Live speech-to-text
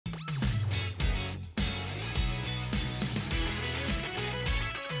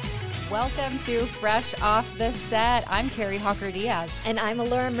Welcome to Fresh Off the Set. I'm Carrie Hawker Diaz. And I'm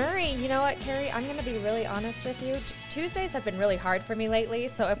Allura Murray. You know what, Carrie? I'm going to be really honest with you. Tuesdays have been really hard for me lately.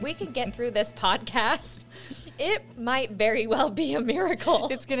 So if we can get through this podcast, it might very well be a miracle.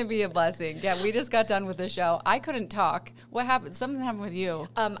 It's going to be a blessing. Yeah, we just got done with the show. I couldn't talk. What happened? Something happened with you.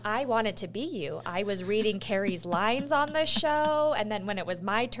 I wanted to be you. I was reading Carrie's lines on the show. And then when it was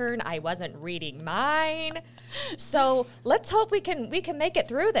my turn, I wasn't reading mine. So let's hope we can make it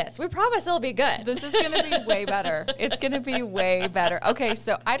through this. We promise it'll be good. This is going to be way better. It's going to be way better. Okay,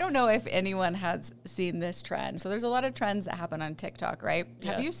 so I don't know if anyone has seen this trend. So there's a lot of trends that happen on TikTok, right?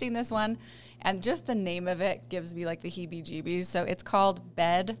 Yeah. Have you seen this one? And just the name of it gives me like the heebie-jeebies. So it's called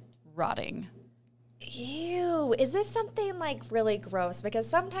bed rotting. Ew, is this something like really gross? Because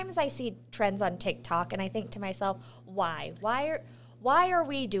sometimes I see trends on TikTok and I think to myself, why? Why are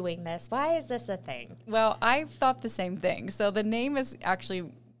we doing this? Why is this a thing? Well, I thought the same thing. So the name is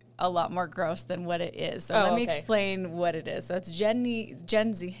actually a lot more gross than what it is. So let me explain what it is. So it's Gen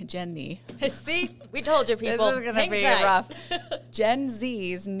Z. See, we told you people. This is going to be rough. Gen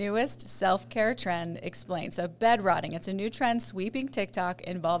Z's newest self-care trend explained. So bed rotting. It's a new trend sweeping TikTok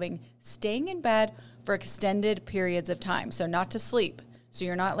involving staying in bed for extended periods of time. So not to sleep. So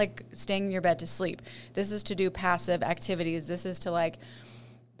you're not like staying in your bed to sleep. This is to do passive activities. This is to like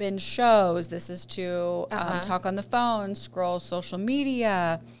binge shows. This is to talk on the phone, scroll social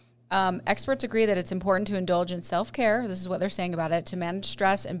media. Experts agree that it's important to indulge in self-care. This is what they're saying about it, to manage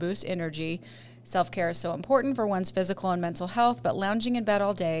stress and boost energy. Self-care is so important for one's physical and mental health, but lounging in bed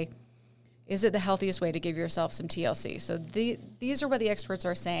all day, is it the healthiest way to give yourself some TLC? So these are what the experts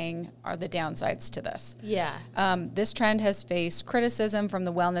are saying are the downsides to this. Yeah. This trend has faced criticism from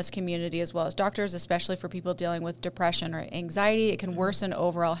the wellness community as well as doctors, especially for people dealing with depression or anxiety. It can worsen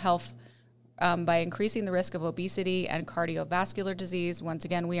overall health by increasing the risk of obesity and cardiovascular disease. Once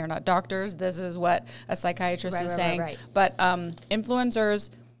again, we are not doctors. This is what a psychiatrist is saying. Right. But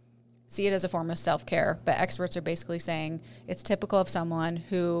influencers see it as a form of self-care, but experts are basically saying it's typical of someone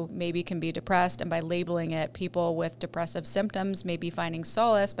who maybe can be depressed, and by labeling it, people with depressive symptoms may be finding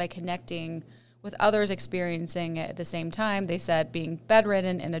solace by connecting with others experiencing it at the same time. They said being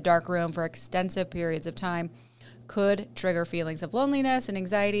bedridden in a dark room for extensive periods of time could trigger feelings of loneliness and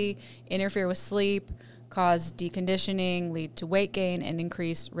anxiety, interfere with sleep, cause deconditioning, lead to weight gain, and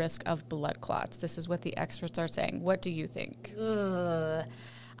increase risk of blood clots. This is what the experts are saying. What do you think?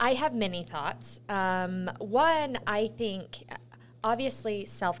 I have many thoughts. One, I think, obviously,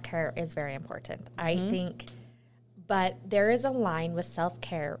 self-care is very important. I think, but there is a line with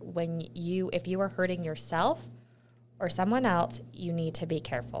self-care when if you are hurting yourself or someone else, you need to be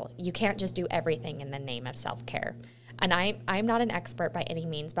careful. You can't just do everything in the name of self-care. And I'm not an expert by any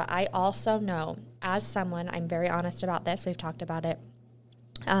means, but I also know, as someone, I'm very honest about this, we've talked about it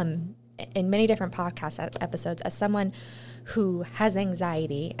in many different podcast episodes, as someone who has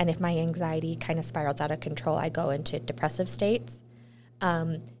anxiety, and if my anxiety kind of spirals out of control, I go into depressive states.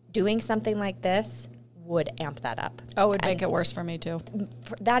 Doing something like this would amp that up. Oh, it would make it worse for me too.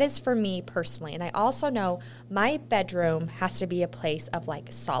 That is for me personally. And I also know my bedroom has to be a place of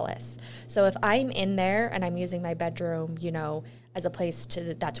like solace. So if I'm in there and I'm using my bedroom, as a place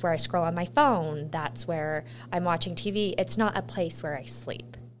that's where I scroll on my phone, that's where I'm watching TV, it's not a place where I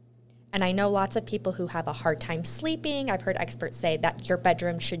sleep. And I know lots of people who have a hard time sleeping. I've heard experts say that your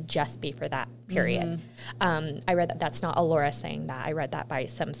bedroom should just be for that, period. I read that's not Allura saying that. I read that by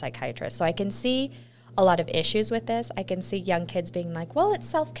some psychiatrist. So I can see a lot of issues with this. I can see young kids being like, well, it's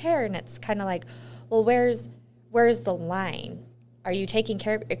self-care. And it's kind of like, well, where's the line? Are you taking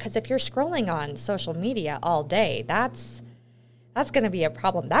care of it? Because if you're scrolling on social media all day, that's going to be a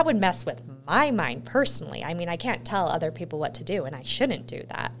problem. That would mess with my mind personally. I mean, I can't tell other people what to do, and I shouldn't do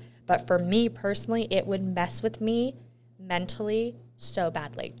that. But for me personally, it would mess with me mentally so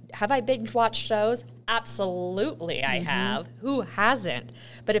badly. Have I binge watched shows? Absolutely I have. Who hasn't?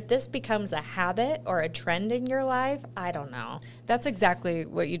 But if this becomes a habit or a trend in your life, I don't know. That's exactly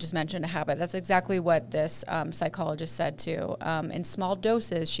what you just mentioned, a habit. That's exactly what this psychologist said too. In small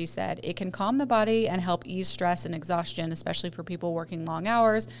doses, she said, it can calm the body and help ease stress and exhaustion, especially for people working long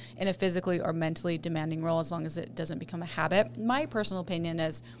hours in a physically or mentally demanding role, as long as it doesn't become a habit. My personal opinion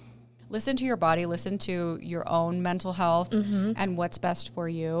is, listen to your body, listen to your own mental health and what's best for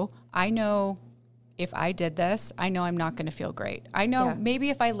you. I know if I did this, I know I'm not going to feel great. I know maybe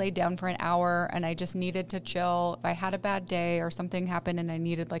if I laid down for an hour and I just needed to chill, if I had a bad day or something happened and I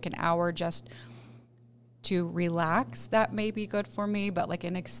needed like an hour just to relax, that may be good for me. But like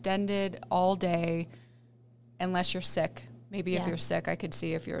an extended all day, unless you're sick, Maybe if you're sick, I could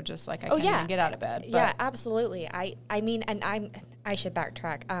see if you're just like, I Oh, can't yeah. even get out of bed. But Yeah, absolutely. I mean, and I should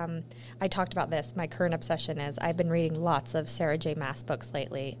backtrack. I talked about this. My current obsession is I've been reading lots of Sarah J. Maas books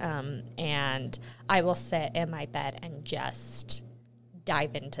lately, and I will sit in my bed and just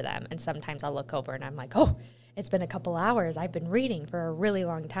dive into them. And sometimes I'll look over and I'm like, oh, it's been a couple hours. I've been reading for a really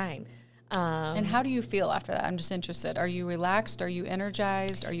long time. And how do you feel after that? I'm just interested. Are you relaxed? Are you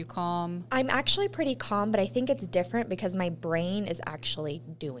energized? Are you calm? I'm actually pretty calm, but I think it's different because my brain is actually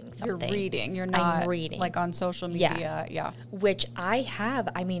doing something. You're reading. You're not reading. like on social media. Yeah. Which I have.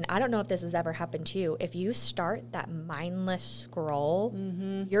 I mean, I don't know if this has ever happened to you. If you start that mindless scroll,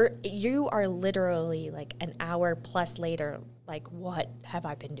 you are literally like an hour plus later, like, what have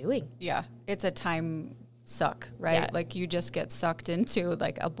I been doing? Yeah. It's a time suck, right? Yeah. Like you just get sucked into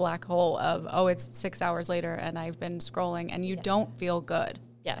like a black hole of, oh, it's 6 hours later and I've been scrolling and you don't feel good.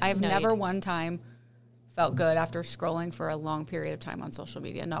 Yeah. I've No, never you- one time felt good after scrolling for a long period of time on social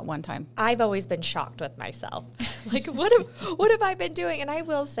media. Not one time. I've always been shocked with myself. Like, what have I been doing? And I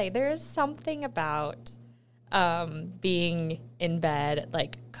will say there is something about being in bed,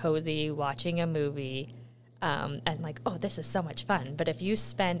 like cozy, watching a movie, and like, oh, this is so much fun. But if you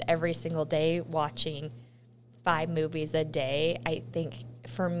spend every single day watching 5 movies a day, I think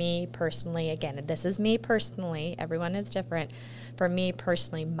for me personally, again, this is me personally, everyone is different. For me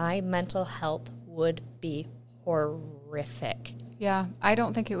personally, my mental health would be horrific. Yeah, I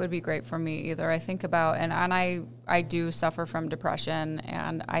don't think it would be great for me either. I think about, and I do suffer from depression,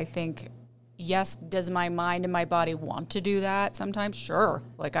 and I think, yes, does my mind and my body want to do that sometimes? Sure.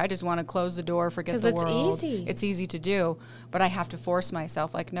 Like, I just want to close the door, forget the 'Cause it's world. easy. It's easy to do, but I have to force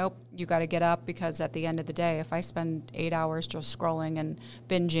myself, like, nope, you got to get up, because at the end of the day, if I spend 8 hours just scrolling and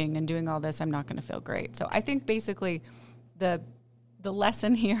binging and doing all this, I'm not going to feel great. So I think basically the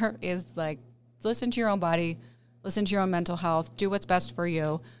lesson here is, like, listen to your own body, listen to your own mental health, do what's best for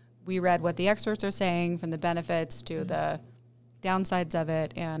you. We read what the experts are saying, from the benefits to the downsides of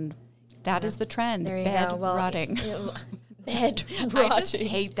it, and that is the trend. There you bed go. Well, rotting. Bed rotting. I just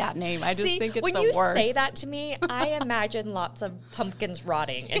hate that name. I just See, think it's when the you worst. say that to me, I imagine lots of pumpkins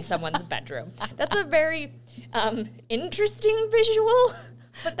rotting in someone's bedroom. That's a very interesting visual,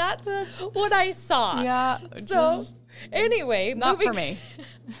 but that's what I saw. Yeah. So anyway, not for me.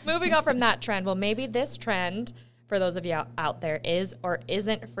 Moving on from that trend, well, maybe this trend, for those of you out there, is or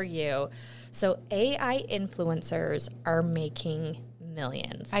isn't for you. So AI influencers are making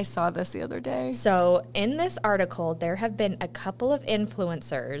millions. I saw this the other day. So in this article, there have been a couple of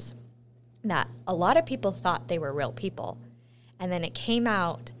influencers that a lot of people thought they were real people. And then it came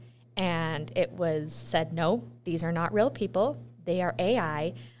out and it was said, no, these are not real people. They are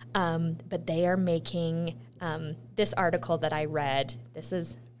AI, but they are making this article that I read. This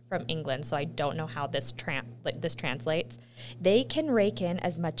is from England, so I don't know how this translates. They can rake in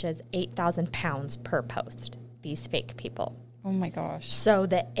as much as 8,000 pounds per post, these fake people. Oh my gosh. So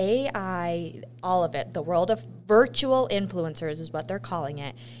the AI, all of it, the world of virtual influencers is what they're calling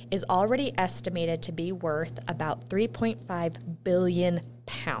it, is already estimated to be worth about 3.5 billion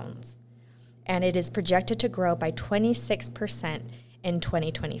pounds. And it is projected to grow by 26% in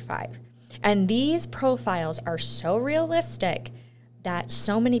 2025. And these profiles are so realistic that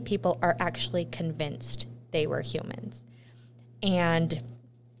so many people are actually convinced they were humans. And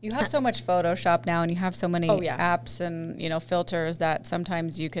you have so much Photoshop now, and you have so many yeah. apps and, filters that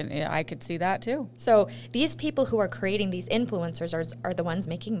sometimes I could see that too. So these people who are creating these influencers are the ones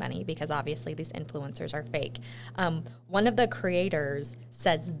making money, because obviously these influencers are fake. One of the creators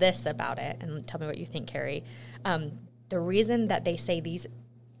says this about it, and tell me what you think, Carrie. The reason that they say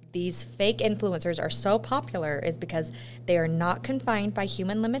these fake influencers are so popular is because they are not confined by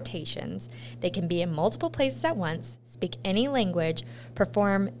human limitations. They can be in multiple places at once, speak any language,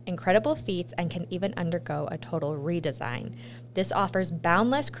 perform incredible feats, and can even undergo a total redesign. This offers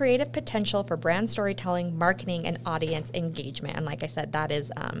boundless creative potential for brand storytelling, marketing, and audience engagement. And like I said, that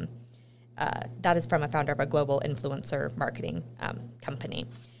is from a founder of a global influencer marketing company.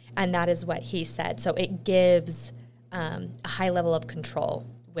 And that is what he said. So it gives a high level of control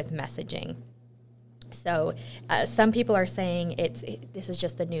with messaging. So some people are saying this is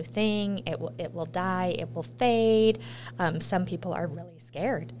just the new thing. It will die. It will fade. Some people are really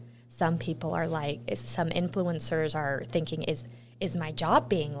scared. Some people are like, some influencers are thinking, is my job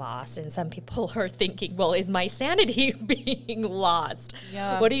being lost? And some people are thinking, well, is my sanity being lost?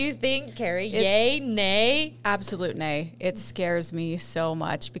 Yeah. What do you think, Carrie? Yay, nay? Absolute nay. It scares me so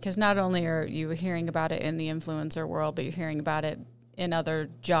much, because not only are you hearing about it in the influencer world, but you're hearing about it in other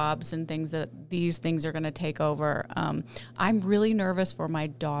jobs and things, that these things are going to take over. I'm really nervous for my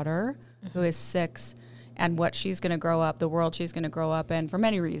daughter, who is 6, and what she's going to grow up, the world she's going to grow up in for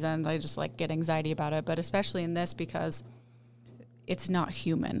many reasons. I just like get anxiety about it, but especially in this because it's not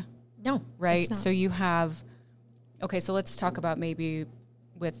human. No. Right? It's not. So you have, okay, so let's talk about maybe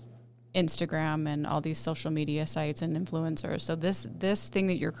with Instagram and all these social media sites and influencers. So this thing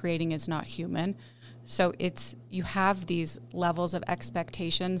that you're creating is not human. So you have these levels of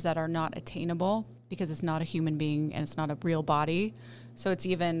expectations that are not attainable because it's not a human being and it's not a real body. So it's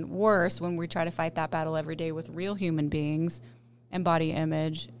even worse when we try to fight that battle every day with real human beings and body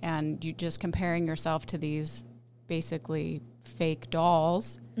image, and you just comparing yourself to these basically fake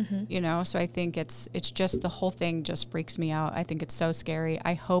dolls, So I think it's just the whole thing just freaks me out. I think it's so scary.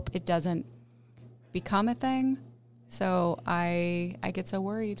 I hope it doesn't become a thing. So I get so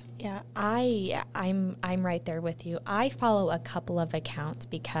worried. Yeah, I'm right there with you. I follow a couple of accounts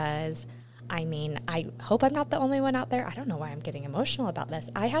because, I hope I'm not the only one out there. I don't know why I'm getting emotional about this.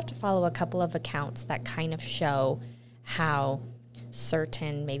 I have to follow a couple of accounts that kind of show how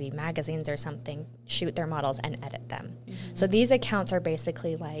certain maybe magazines or something shoot their models and edit them. Mm-hmm. So these accounts are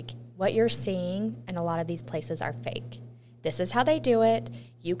basically like what you're seeing, and a lot of these places are fake. This is how they do it.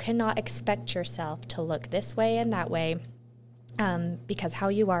 You cannot expect yourself to look this way and that way because how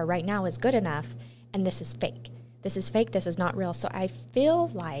you are right now is good enough, and this is fake. This is fake. This is not real. So I feel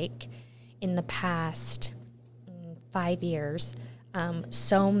like in the past 5 years,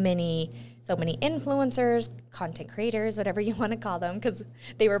 so many influencers, content creators, whatever you want to call them, because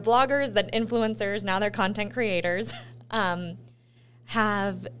they were bloggers, then influencers, now they're content creators,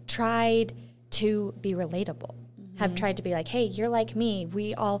 have tried to be relatable, have tried to be like, hey, you're like me.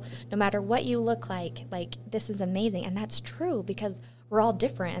 We all, no matter what you look like, this is amazing. And that's true because we're all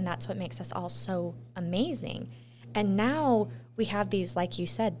different, and that's what makes us all so amazing. And now we have these, like you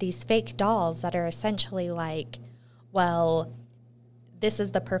said, these fake dolls that are essentially like, well, this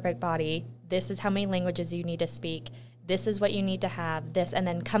is the perfect body. This is how many languages you need to speak. This is what you need to have, this. And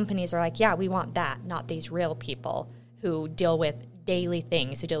then companies are like, yeah, we want that, not these real people who deal with daily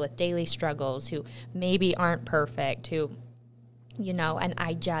things, who deal with daily struggles, who maybe aren't perfect, who, and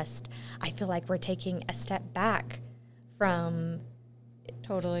I feel like we're taking a step back from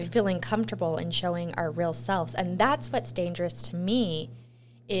totally feeling comfortable in showing our real selves. And that's what's dangerous to me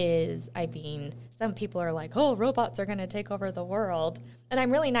is, some people are like, oh, robots are going to take over the world. And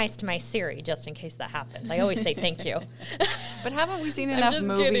I'm really nice to my Siri just in case that happens. I always say thank you. But haven't we seen enough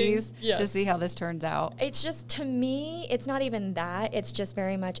movies to see how this turns out? It's just, to me, it's not even that. It's just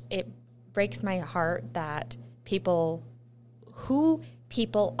very much, it breaks my heart that who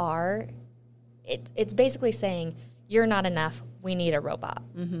people are, it's basically saying, you're not enough, we need a robot.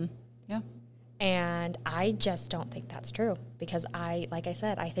 Mm-hmm. Yeah. And I just don't think that's true because like I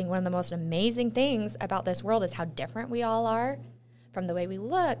said, I think one of the most amazing things about this world is how different we all are, from the way we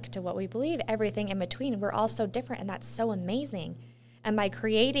look to what we believe, everything in between. We're all so different, and that's so amazing. And by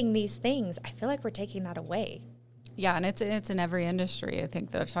creating these things, I feel like we're taking that away. Yeah, and it's in every industry. I think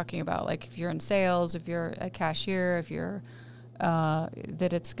they're talking about, like, if you're in sales, if you're a cashier, if you're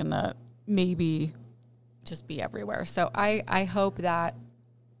that it's going to maybe just be everywhere. So I hope that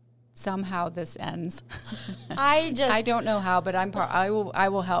somehow this ends. I don't know how, but I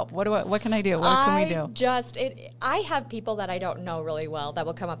will help. What can I do? What can we do? I have people that I don't know really well that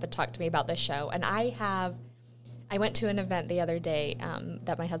will come up and talk to me about this show. And I went to an event the other day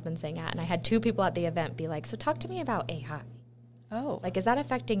that my husband sang at, and I had 2 people at the event be like, so talk to me about AI. Oh. Like, is that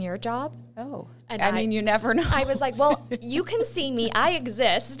affecting your job? Oh. And I mean, you never know. I was like, well, you can see me. I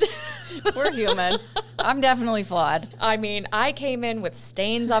exist. We're human. I'm definitely flawed. I mean, I came in with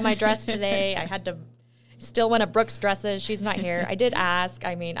stains on my dress today. I had to steal one of Brooke's dresses. She's not here. I did ask.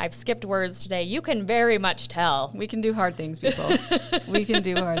 I mean, I've skipped words today. You can very much tell. We can do hard things, people. We can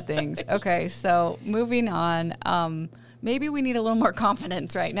do hard things. Okay, so moving on. Maybe we need a little more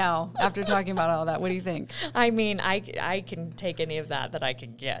confidence right now after talking about all that. What do you think? I mean, I can take any of that I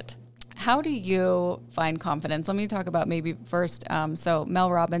can get. How do you find confidence? Let me talk about maybe first. So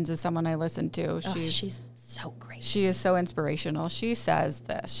Mel Robbins is someone I listen to. She's so great. She is so inspirational. She says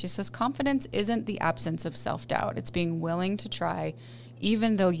this. She says, confidence isn't the absence of self-doubt. It's being willing to try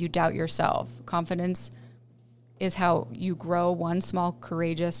even though you doubt yourself. Confidence is how you grow one small,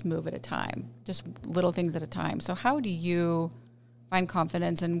 courageous move at a time, just little things at a time. So how do you find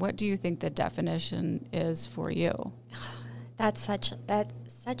confidence, and what do you think the definition is for you? That's such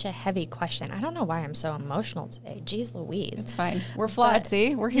a heavy question. I don't know why I'm so emotional today. Jeez Louise. It's fine. We're flawed,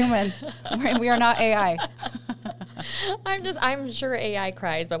 see? We're human. We are not AI. I'm sure AI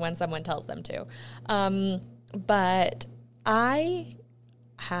cries, but when someone tells them to. But I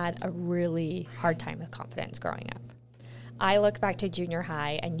had a really hard time with confidence growing up. I look back to junior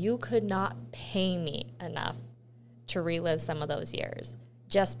high, and you could not pay me enough to relive some of those years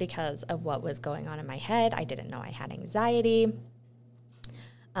just because of what was going on in my head. I didn't know I had anxiety,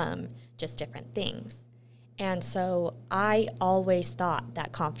 just different things. And so I always thought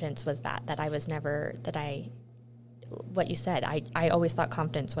that confidence was that I was never, what you said, I always thought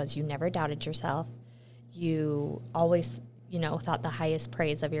confidence was you never doubted yourself. You always, thought the highest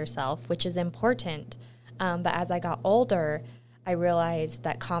praise of yourself, which is important. But as I got older, I realized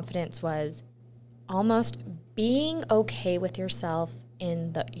that confidence was almost being okay with yourself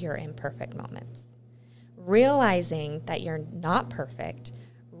in your imperfect moments. Realizing that you're not perfect,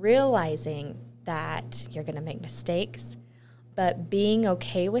 realizing that you're going to make mistakes, but being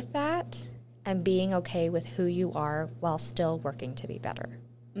okay with that and being okay with who you are while still working to be better.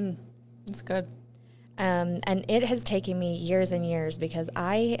 That's good. And it has taken me years and years because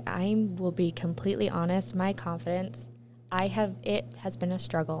I will be completely honest, my confidence, it has been a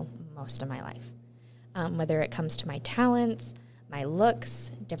struggle most of my life. Whether it comes to my talents, my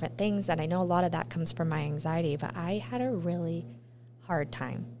looks, different things, and I know a lot of that comes from my anxiety, but I had a really hard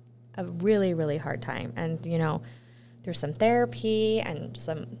time, a really, really hard time. And, through some therapy and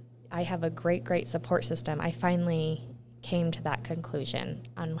I have a great, great support system. I finally came to that conclusion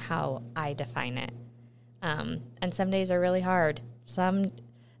on how I define it. And some days are really hard. Some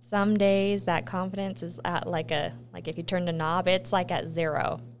days that confidence is at like if you turned a knob, it's like at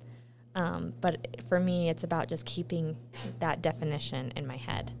 0. But for me, it's about just keeping that definition in my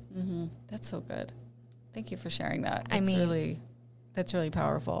head. Mm-hmm. That's so good. Thank you for sharing that. That's really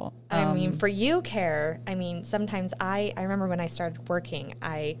powerful. For you, Care, sometimes I remember when I started working,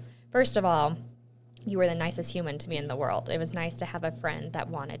 first of all, you were the nicest human to me in the world. It was nice to have a friend that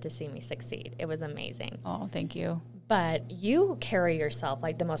wanted to see me succeed. It was amazing. Oh, thank you. But you carry yourself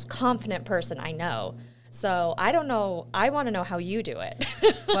like the most confident person I know. So I don't know. I want to know how you do it.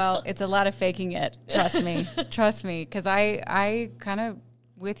 Well, it's a lot of faking it. Trust me. Because I kind of,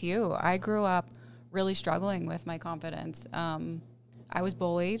 with you, I grew up really struggling with my confidence. I was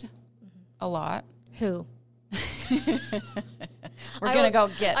bullied a lot. Who? We're going to go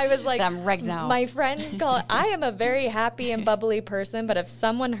get them right now. My friends call it, I am a very happy and bubbly person, but if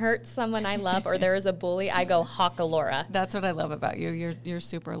someone hurts someone I love or there is a bully, I go hawkalora. That's what I love about you. You're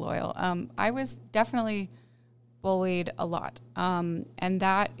super loyal. I was definitely bullied a lot. And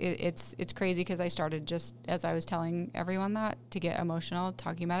that, it's crazy because I started just, as I was telling everyone that, to get emotional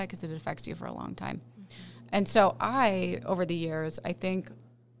talking about it because it affects you for a long time. Mm-hmm. And so over the years, I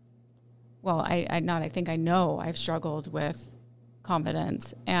know I've struggled with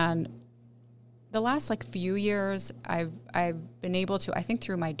confidence. And the last few years I've been able to, I think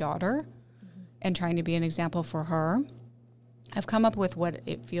through my daughter and trying to be an example for her, I've come up with what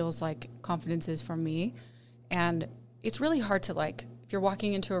it feels like confidence is for me. And it's really hard to if you're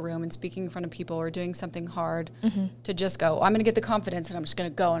walking into a room and speaking in front of people or doing something hard to just go, I'm going to get the confidence and I'm just going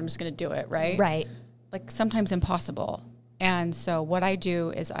to go and I'm just going to do it. Right. Right. Sometimes impossible. And so what I do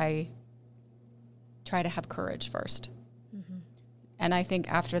is I try to have courage first. Mm-hmm. And I think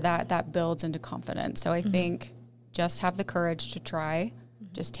after that builds into confidence. So I think just have the courage to try,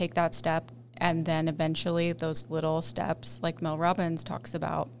 just take that step. And then eventually those little steps, like Mel Robbins talks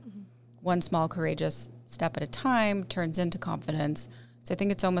about, one small courageous step at a time turns into confidence. So I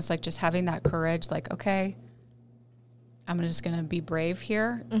think it's almost like just having that courage, okay, I'm just going to be brave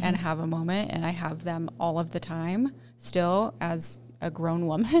here and have a moment. And I have them all of the time still as a grown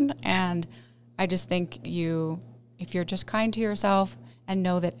woman. And I just think if you're just kind to yourself and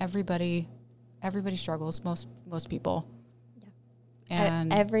know that everybody struggles, most people. Yeah.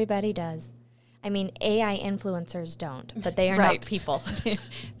 And everybody does. AI influencers don't, but they are not people.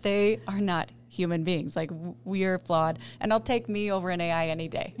 They are not human beings. We are flawed. And I'll take me over an AI any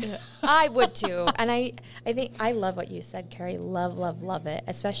day. I would too. And I think I love what you said, Carrie. Love, love, love it.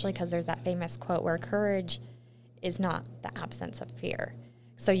 Especially because there's that famous quote where courage is not the absence of fear.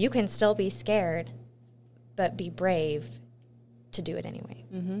 So you can still be scared, but be brave to do it anyway.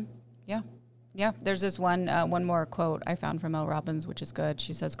 Mm-hmm. Yeah. Yeah. There's this one more quote I found from Mel Robbins, which is good.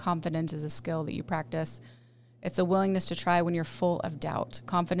 She says, confidence is a skill that you practice. It's a willingness to try when you're full of doubt.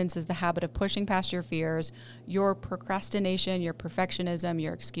 Confidence is the habit of pushing past your fears, your procrastination, your perfectionism,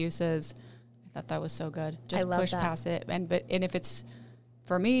 your excuses. I thought that was so good. Just push past it. And if it's,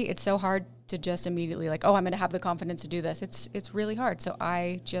 for me, it's so hard to just immediately I'm going to have the confidence to do this. It's really hard. So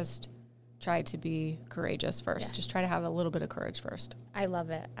I just try to be courageous first. Yeah. Just try to have a little bit of courage first. I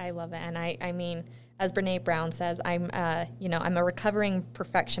love it. And I mean, as Brene Brown says, I'm a recovering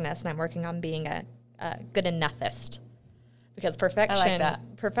perfectionist and I'm working on being a good enoughness, because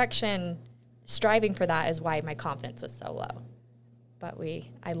perfection striving for that is why my confidence was so low. But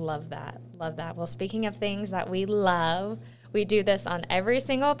I love that. Well, speaking of things that we love, we do this on every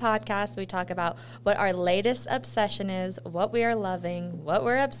single podcast. We talk about what our latest obsession is, what we are loving, what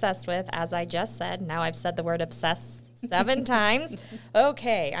we're obsessed with, as I just said. Now I've said the word obsessed 7 times.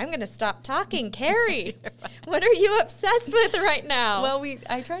 Okay, I'm going to stop talking. Carrie, what are you obsessed with right now? Well,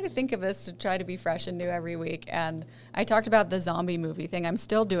 I try to think of this to try to be fresh and new every week. And I talked about the zombie movie thing. I'm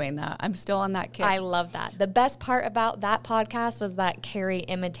still doing that. I'm still on that kick. I love that. The best part about that podcast was that Carrie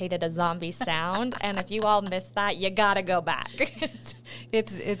imitated a zombie sound. And if you all missed that, you got to go back.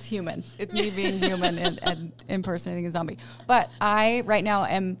 It's human. It's me being human and impersonating a zombie. But I, right now,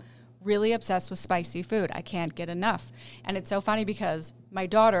 am really obsessed with spicy food. I can't get enough. And it's so funny because my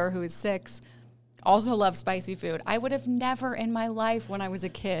daughter, who is 6, also loves spicy food. I would have never in my life when I was a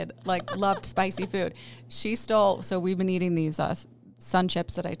kid, loved spicy food. She stole, so we've been eating these sun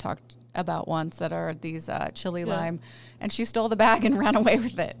chips that I talked about once that are these chili lime. And she stole the bag and ran away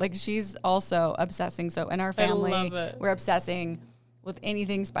with it. She's also obsessing. So in our family, we're obsessing with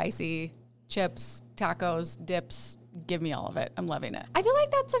anything spicy, chips, tacos, dips. Give me all of it. I'm loving it. I feel like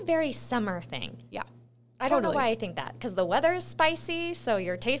that's a very summer thing. Yeah. I don't know why I think that. Because the weather is spicy, so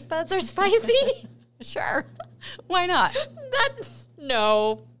your taste buds are spicy. Sure. Why not?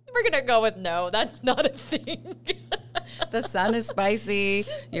 No. We're going to go with no. That's not a thing. The sun is spicy.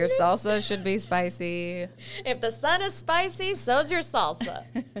 Your salsa should be spicy. If the sun is spicy, so's your salsa.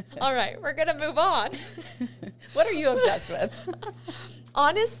 All right, we're going to move on. What are you obsessed with?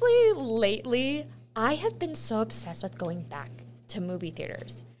 Honestly, lately, I have been so obsessed with going back to movie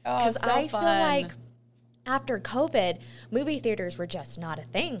theaters. Because I feel like after COVID, movie theaters were just not a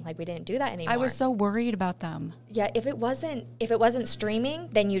thing. We didn't do that anymore. I was so worried about them. Yeah, if it wasn't streaming,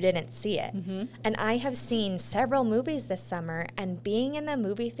 then you didn't see it. Mm-hmm. And I have seen several movies this summer, and being in the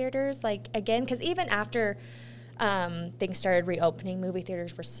movie theaters, again, because even after things started reopening, movie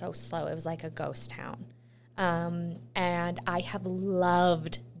theaters were so slow. It was like a ghost town. And I have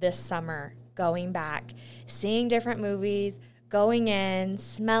loved this summer going back, seeing different movies, going in,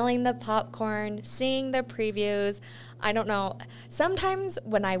 smelling the popcorn, seeing the previews. I don't know. Sometimes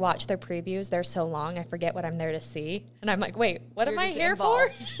when I watch their previews, they're so long, I forget what I'm there to see. And I'm like, wait, what am I here for?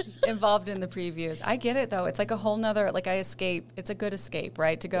 Involved in the previews. I get it, though. It's like a whole nother, I escape. It's a good escape,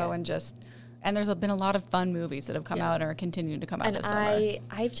 right? To go and just, and there's been a lot of fun movies that have come out and are continuing to come out this summer. And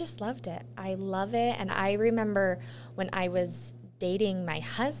I've just loved it. I love it. And I remember when I was dating my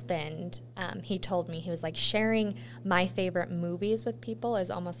husband, he told me, he was sharing my favorite movies with people is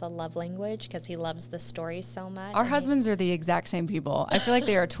almost a love language because he loves the story so much. Our husbands are the exact same people. I feel like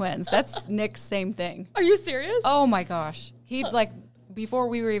they are twins. That's Nick's same thing. Are you serious? Oh my gosh. He'd before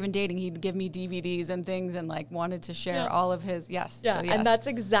we were even dating, he'd give me DVDs and things and wanted to share all of his, Yeah, so yes. And that's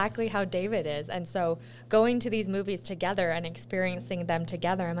exactly how David is. And so going to these movies together and experiencing them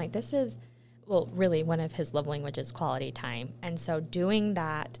together, I'm like, this is, well, really one of his love languages, quality time. And so doing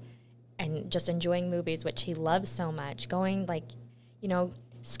that and just enjoying movies, which he loves so much, going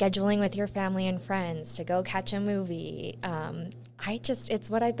scheduling with your family and friends to go catch a movie. It's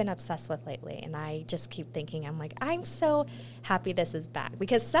what I've been obsessed with lately. And I just keep thinking, I'm so happy this is back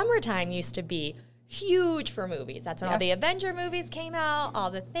because summertime used to be huge for movies. That's when all the Avenger movies came out,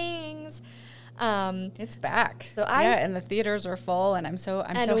 all the things. It's back. So and the theaters are full, and I'm so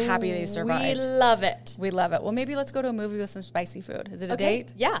happy they survived. We love it. We love it. Well, maybe let's go to a movie with some spicy food. Is it a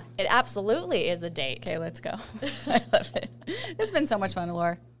date? Yeah, it absolutely is a date. Okay, let's go. I love it. It's been so much fun,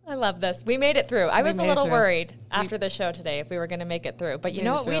 Allure. I love this. We made it through. I was a little worried after the show today if we were going to make it through, but you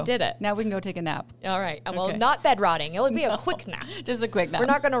know what? We did it. Now we can go take a nap. All right. Okay. Well, not bed rotting. It would be a quick nap. Just a quick nap. We're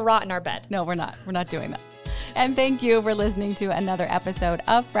not going to rot in our bed. No, we're not. We're not doing that. And thank you for listening to another episode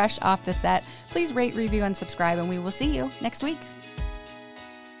of Fresh Off the Set. Please rate, review, and subscribe, and we will see you next week.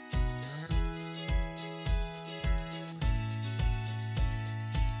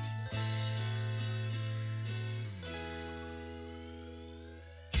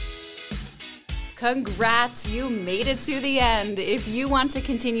 Congrats, you made it to the end. If you want to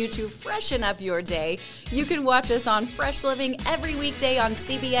continue to freshen up your day, you can watch us on Fresh Living every weekday on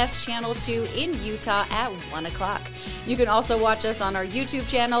CBS Channel 2 in Utah at 1 o'clock. You can also watch us on our YouTube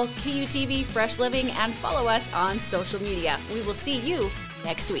channel, KUTV Fresh Living, and follow us on social media. We will see you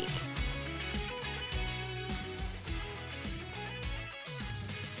next week.